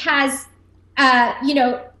experience, it has,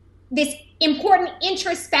 this important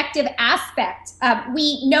introspective aspect.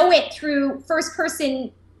 We know it through first-person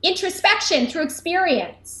introspection, through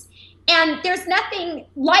experience. And there's nothing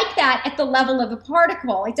like that at the level of a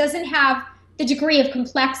particle. It doesn't have the degree of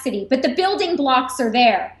complexity, but the building blocks are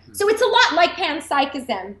there. So it's a lot like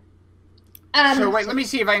panpsychism. So wait, let me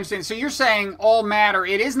see if I understand. So you're saying all matter,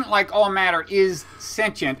 it isn't like all matter is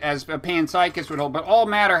sentient, as a panpsychist would hold, but all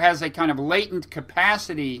matter has a kind of latent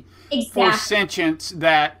capacity for sentience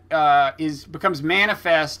that becomes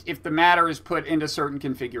manifest if the matter is put into certain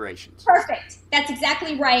configurations. Perfect. That's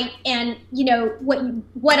exactly right. And you know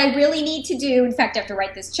what I really need to do, in fact, I have to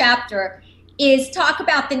write this chapter, is talk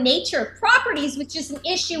about the nature of properties, which is an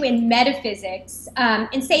issue in metaphysics,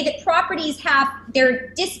 and say that properties have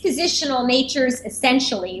their dispositional natures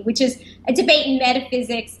essentially, which is a debate in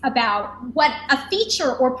metaphysics about what a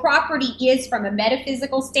feature or property is from a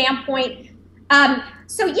metaphysical standpoint.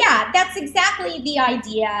 So yeah, that's exactly the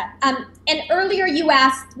idea. And earlier you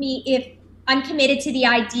asked me if I'm committed to the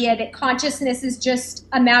idea that consciousness is just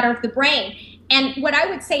a matter of the brain. And what I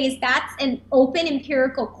would say is that's an open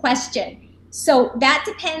empirical question. So that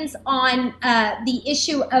depends on the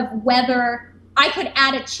issue of whether I could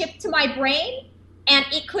add a chip to my brain and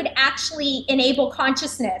it could actually enable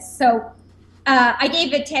consciousness. So I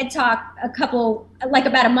gave a TED talk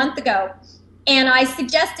about a month ago, and I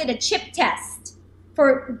suggested a chip test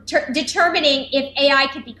for determining if AI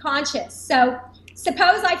could be conscious. So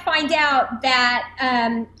suppose I find out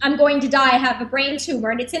that I'm going to die, I have a brain tumor,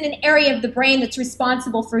 and it's in an area of the brain that's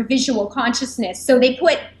responsible for visual consciousness. So they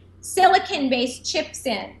put silicon-based chips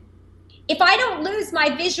in. If I don't lose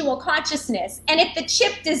my visual consciousness, and if the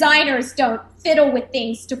chip designers don't fiddle with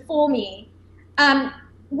things to fool me,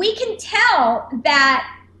 we can tell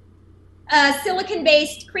that a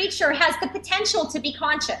silicon-based creature has the potential to be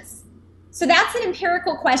conscious. So that's an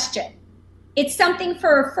empirical question. It's something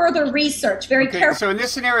for further research, very careful. So in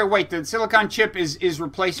this scenario, wait, the silicon chip is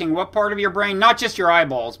replacing what part of your brain? Not just your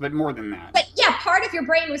eyeballs, but more than that. But yeah, part of your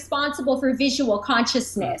brain responsible for visual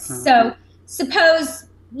consciousness. So suppose,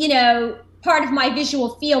 part of my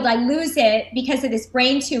visual field, I lose it because of this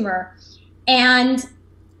brain tumor. And,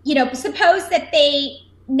 suppose that they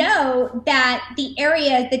know that the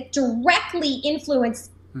area that directly influence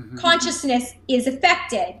consciousness is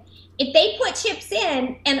affected. If they put chips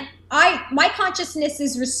in and my consciousness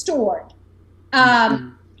is restored,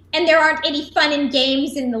 and there aren't any fun and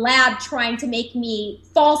games in the lab trying to make me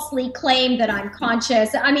falsely claim that I'm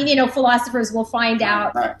conscious. I mean, philosophers will find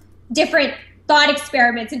out different thought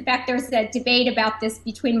experiments. In fact, there's a debate about this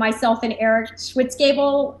between myself and Eric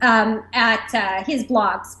Schwitzgebel at his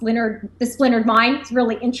blog, The Splintered Mind. It's a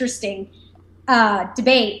really interesting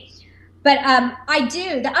debate. But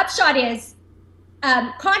the upshot is,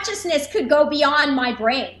 consciousness could go beyond my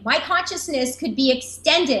brain. My consciousness could be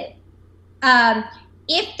extended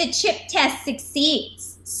if the chip test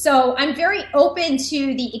succeeds. So I'm very open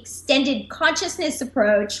to the extended consciousness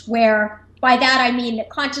approach, where by that I mean that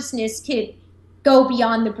consciousness could go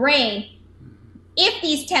beyond the brain if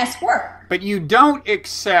these tests work. But you don't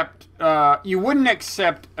accept, you wouldn't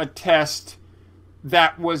accept a test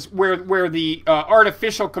that was where the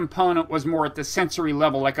artificial component was more at the sensory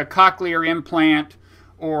level, like a cochlear implant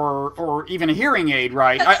or even a hearing aid,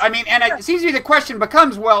 right? I mean, and it seems to me the question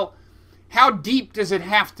becomes, well, how deep does it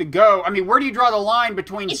have to go? I mean, where do you draw the line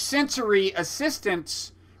between sensory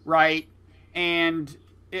assistance, right, and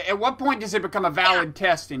at what point does it become a valid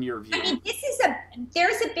test in your view? I mean,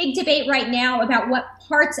 there's a big debate right now about what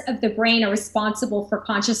parts of the brain are responsible for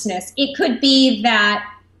consciousness. It could be that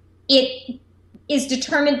it is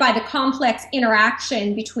determined by the complex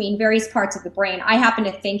interaction between various parts of the brain. I happen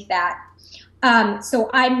to think that. So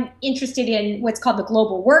I'm interested in what's called the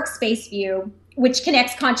global workspace view, which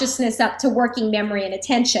connects consciousness up to working memory and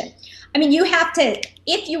attention. I mean, you have to,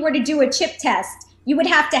 if you were to do a chip test, you would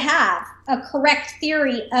have to have a correct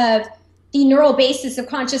theory of the neural basis of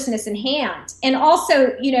consciousness in hand. And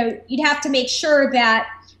also, you know, you'd have to make sure that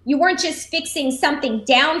you weren't just fixing something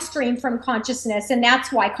downstream from consciousness, and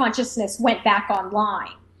that's why consciousness went back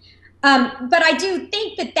online. But I do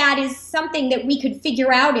think that that is something that we could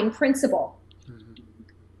figure out in principle.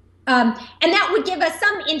 And that would give us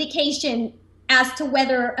some indication as to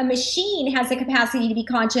whether a machine has the capacity to be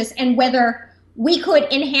conscious and whether we could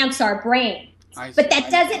enhance our brain. But that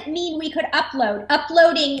doesn't mean we could upload.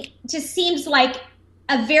 Uploading just seems like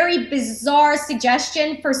a very bizarre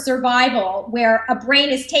suggestion for survival, where a brain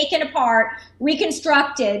is taken apart,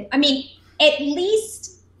 reconstructed. I mean, at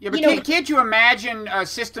least... Yeah, but can't you imagine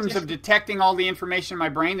systems of detecting all the information in my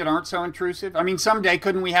brain that aren't so intrusive? I mean, someday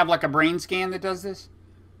couldn't we have like a brain scan that does this?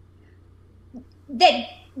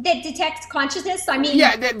 That detects consciousness? I mean...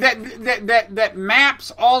 Yeah, that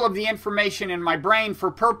maps all of the information in my brain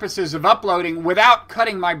for purposes of uploading without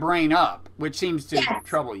cutting my brain up, which seems to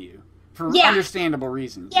trouble you for understandable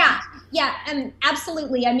reasons. Yeah,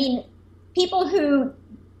 absolutely. I mean, people who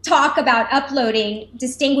talk about uploading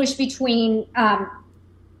distinguish between a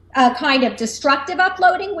kind of destructive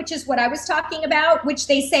uploading, which is what I was talking about, which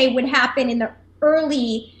they say would happen in the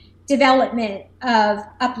early development of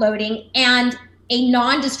uploading, and a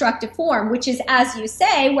non-destructive form, which is, as you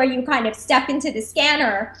say, where you kind of step into the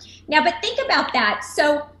scanner. Now, but think about that.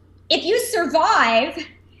 So if you survive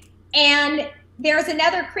and there's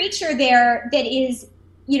another creature there that is,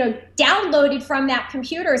 you know, downloaded from that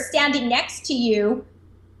computer standing next to you,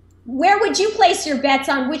 where would you place your bets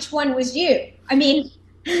on which one was you? I mean...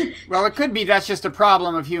 Well, it could be that's just a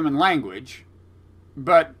problem of human language,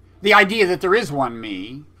 but the idea that there is one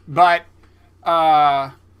me, but...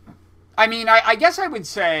 I mean, I guess I would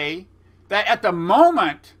say that at the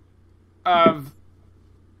moment of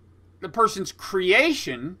the person's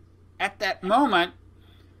creation, at that moment,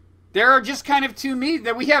 there are just kind of two me,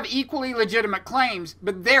 that we have equally legitimate claims,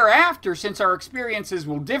 but thereafter, since our experiences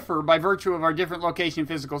will differ by virtue of our different location in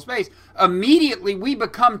physical space, immediately we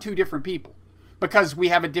become two different people because we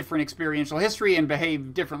have a different experiential history and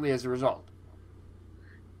behave differently as a result.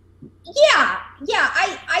 Yeah,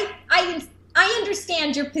 I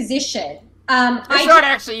understand your position. It's not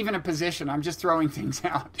actually even a position. I'm just throwing things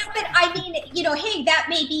out. No, but I mean, you know, hey, that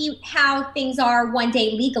may be how things are one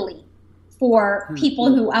day legally for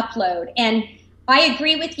people who upload. And I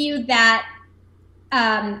agree with you that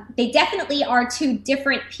they definitely are two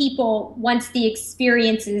different people once the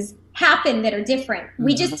experiences happen that are different.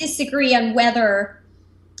 We just disagree on whether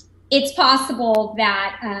it's possible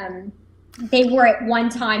that they were at one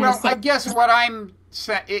time. Well, I guess what I'm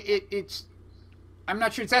saying, I'm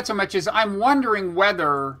not sure it's that so much as I'm wondering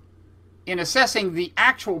whether, in assessing the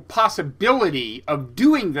actual possibility of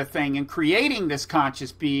doing the thing and creating this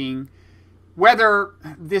conscious being, whether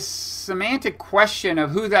this semantic question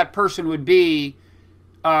of who that person would be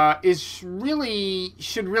should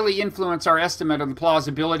really influence our estimate of the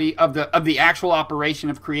plausibility of the actual operation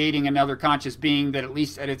of creating another conscious being that, at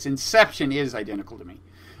least at its inception, is identical to me.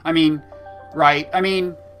 I mean, right? I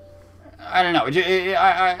mean, I don't know.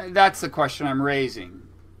 That's the question I'm raising.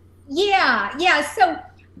 Yeah. So,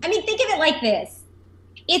 I mean, think of it like this.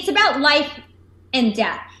 It's about life and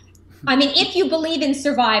death. I mean, if you believe in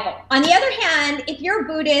survival. On the other hand, if you're a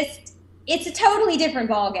Buddhist, it's a totally different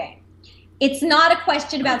ballgame. It's not a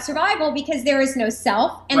question about survival because there is no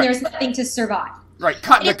self and there's nothing to survive. Right.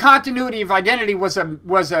 The continuity of identity was a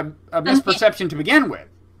misperception to begin with.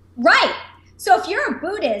 Right. So if you're a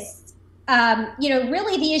Buddhist, you know,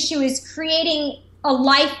 really the issue is creating a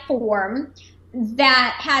life form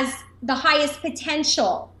that has the highest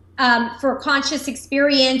potential for conscious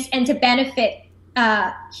experience and to benefit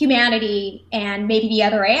humanity and maybe the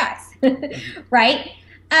other AIs, right?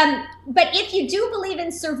 But if you do believe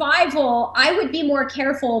in survival, I would be more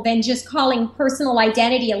careful than just calling personal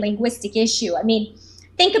identity a linguistic issue. I mean,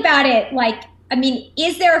 think about it like, I mean,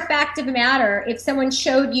 is there a fact of the matter if someone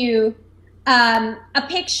showed you a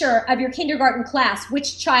picture of your kindergarten class,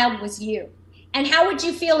 which child was you? And how would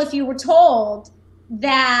you feel if you were told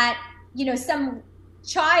that, you know, some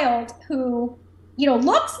child who, you know,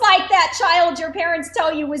 looks like that child your parents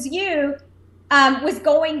tell you was you, was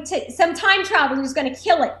going to, some time traveler was going to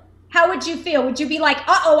kill it? How would you feel? Would you be like,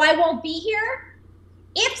 uh-oh, I won't be here?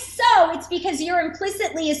 If so, it's because you're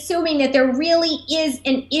implicitly assuming that there really is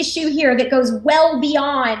an issue here that goes well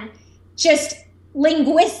beyond just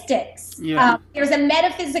linguistics. Yeah. There's a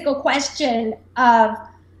metaphysical question of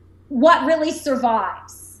what really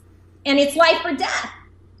survives, and it's life or death.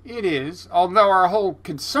 It is, although our whole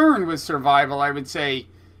concern with survival, I would say,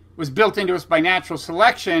 was built into us by natural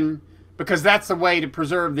selection, because that's the way to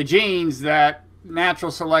preserve the genes that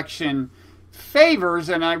natural selection favors.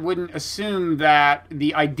 And I wouldn't assume that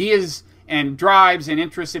the ideas and drives and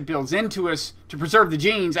interests it builds into us to preserve the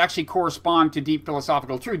genes actually correspond to deep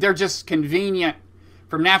philosophical truth. They're just convenient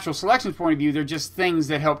from natural selection's point of view. They're just things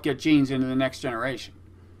that help get genes into the next generation.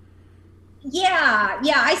 Yeah,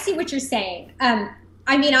 I see what you're saying.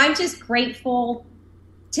 I mean, I'm just grateful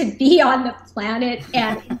to be on the planet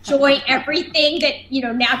and enjoy everything that, you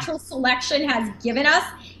know, natural selection has given us.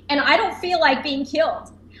 And I don't feel like being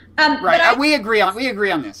killed. Right, we agree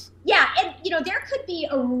on this. Yeah, and, you know, there could be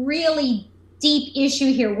a really deep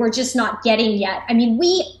issue here we're just not getting yet. I mean,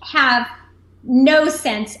 we have no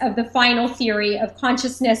sense of the final theory of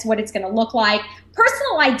consciousness, what it's going to look like.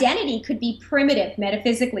 Personal identity could be primitive,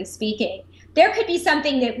 metaphysically speaking. There could be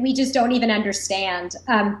something that we just don't even understand.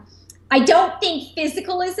 I don't think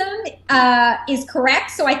physicalism is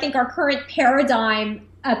correct, so I think our current paradigm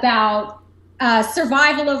about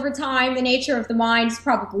survival over time, the nature of the mind, is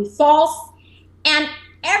probably false. And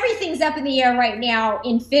everything's up in the air right now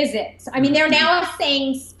in physics. I mean, they're now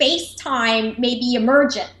saying space-time may be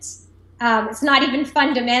emergent. It's not even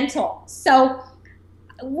fundamental. So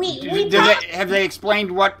have they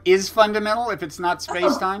explained what is fundamental if it's not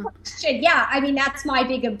space-time? Yeah, I mean, that's my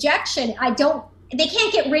big objection. They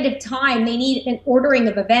can't get rid of time. They need an ordering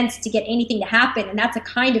of events to get anything to happen, and that's a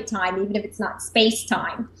kind of time, even if it's not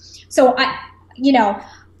space-time. So, but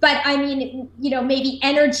I mean, you know, maybe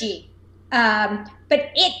energy. But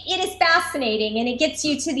it is fascinating, and it gets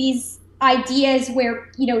you to these ideas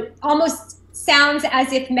where, you know, almost sounds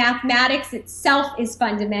as if mathematics itself is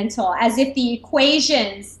fundamental, as if the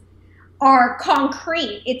equations are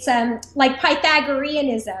concrete. It's like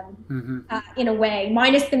Pythagoreanism in a way,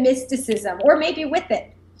 minus the mysticism, or maybe with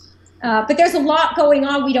it. But there's a lot going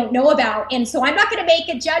on we don't know about, and so I'm not going to make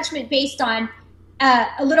a judgment based on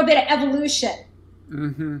a little bit of evolution.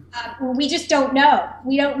 We just don't know.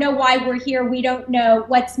 We don't know why we're here. We don't know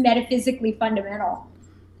what's metaphysically fundamental.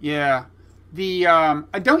 Yeah.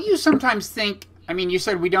 Don't you sometimes think, I mean, you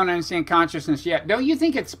said we don't understand consciousness yet. Don't you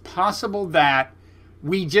think it's possible that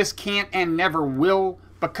we just can't and never will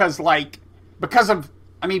because we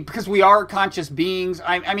are conscious beings?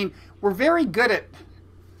 I mean, we're very good at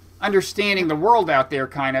understanding the world out there,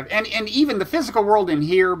 kind of, and even the physical world in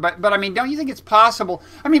here, but I mean, don't you think it's possible?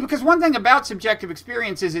 I mean, because one thing about subjective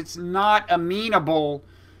experience is it's not amenable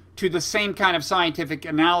to the same kind of scientific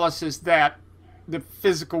analysis that the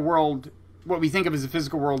physical world, what we think of as the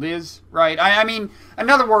physical world is, right? I mean,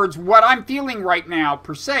 in other words, what I'm feeling right now,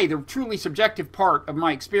 per se, the truly subjective part of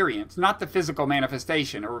my experience, not the physical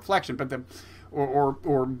manifestation or reflection, but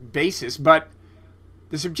or basis, but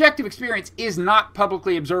the subjective experience is not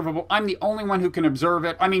publicly observable. I'm the only one who can observe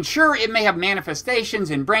it. I mean, sure, it may have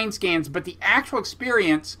manifestations in brain scans, but the actual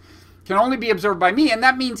experience can only be observed by me, and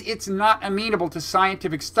that means it's not amenable to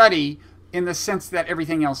scientific study in the sense that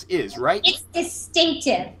everything else is, right? It's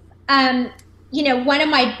distinctive. You know, one of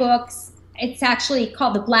my books, it's actually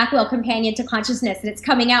called The Blackwell Companion to Consciousness, and it's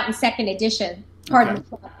coming out in second edition,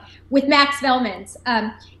 with Max Velmans.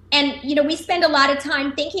 And, you know, we spend a lot of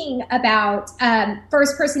time thinking about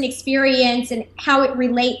first-person experience and how it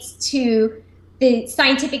relates to the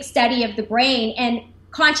scientific study of the brain. And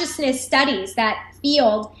consciousness studies, that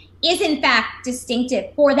field, is in fact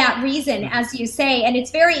distinctive for that reason, as you say. And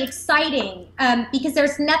it's very exciting because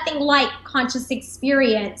there's nothing like conscious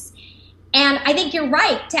experience. And I think you're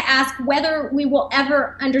right to ask whether we will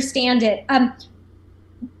ever understand it.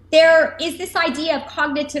 There is this idea of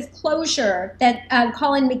cognitive closure that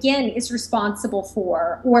Colin McGinn is responsible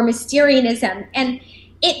for, or Mysterianism. And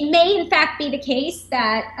it may, in fact, be the case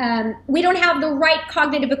that we don't have the right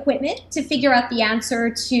cognitive equipment to figure out the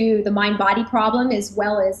answer to the mind-body problem, as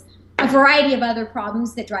well as a variety of other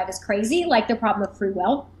problems that drive us crazy, like the problem of free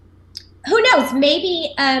will. Who knows?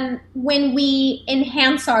 Maybe when we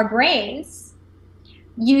enhance our brains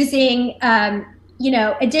using,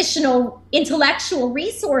 additional intellectual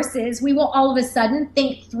resources, we will all of a sudden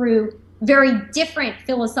think through very different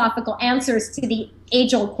philosophical answers to the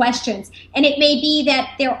age-old questions. And it may be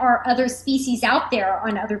that there are other species out there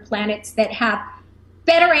on other planets that have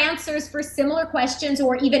better answers for similar questions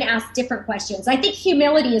or even ask different questions. I think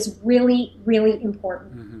humility is really, really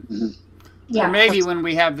important. Mm-hmm. Mm-hmm. Yeah. Or maybe when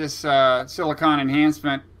we have this silicon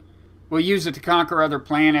enhancement, we'll use it to conquer other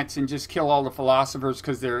planets and just kill all the philosophers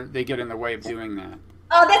because they get in the way of doing that.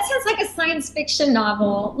 Oh, that sounds like a science fiction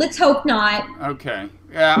novel. Let's hope not. Okay.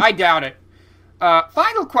 I doubt it.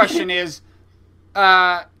 Final question is,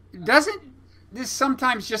 doesn't this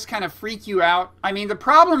sometimes just kind of freak you out? I mean, the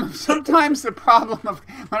problem of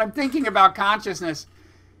when I'm thinking about consciousness,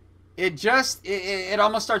 it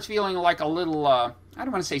almost starts feeling like a little, I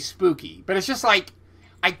don't want to say spooky, but it's just like,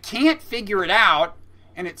 I can't figure it out,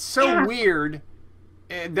 and it's so weird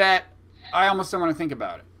that I almost don't want to think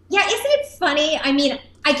about it. Yeah, isn't it funny? I mean,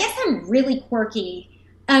 I guess I'm really quirky.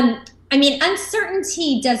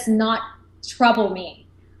 Uncertainty does not trouble me.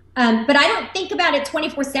 But I don't think about it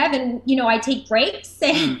 24/7. I take breaks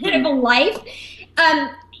and have a life.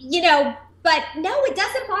 But no, it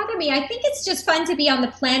doesn't bother me. I think it's just fun to be on the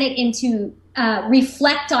planet and to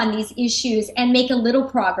reflect on these issues and make a little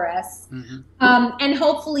progress, and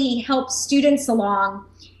hopefully help students along.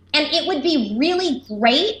 And it would be really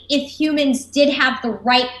great if humans did have the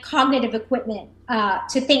right cognitive equipment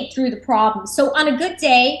to think through the problem. So on a good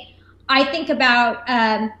day, I think about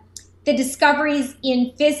the discoveries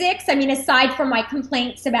in physics. I mean, aside from my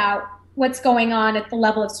complaints about what's going on at the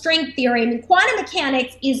level of string theory, I mean, quantum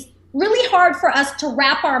mechanics is really hard for us to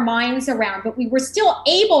wrap our minds around, but we were still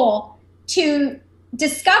able to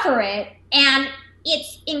discover it, and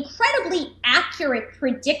it's incredibly accurate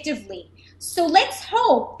predictively. So let's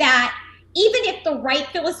hope that even if the right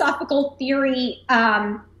philosophical theory,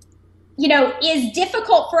 is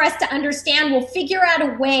difficult for us to understand, we'll figure out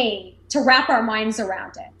a way to wrap our minds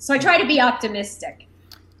around it. So I try to be optimistic.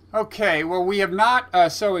 Okay, well, we have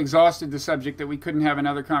not so exhausted the subject that we couldn't have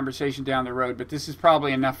another conversation down the road, but this is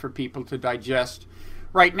probably enough for people to digest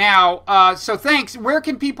right now. So thanks. Where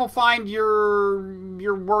can people find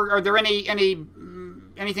your work? Are there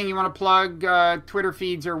anything you want to plug, Twitter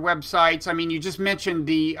feeds or websites? I mean, you just mentioned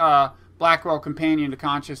the Blackwell Companion to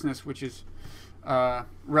Consciousness, which is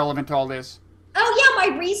relevant to all this. Oh, yeah,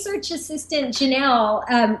 my research assistant,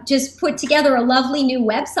 Janelle, just put together a lovely new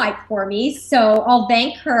website for me. So I'll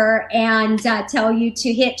thank her and tell you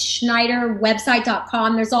to hit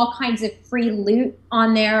schneiderwebsite.com. There's all kinds of free loot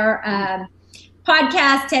on there.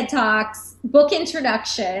 Podcasts, TED Talks, book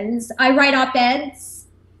introductions. I write op-eds.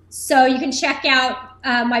 So you can check out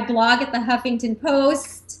my blog at the Huffington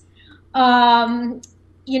Post.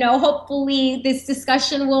 Hopefully this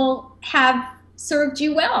discussion will have served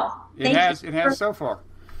you well. It has so far.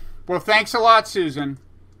 Well, thanks a lot, Susan.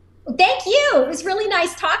 Thank you. It was really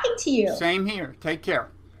nice talking to you. Same here. Take care.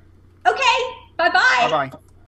 Okay. Bye-bye. Bye-bye.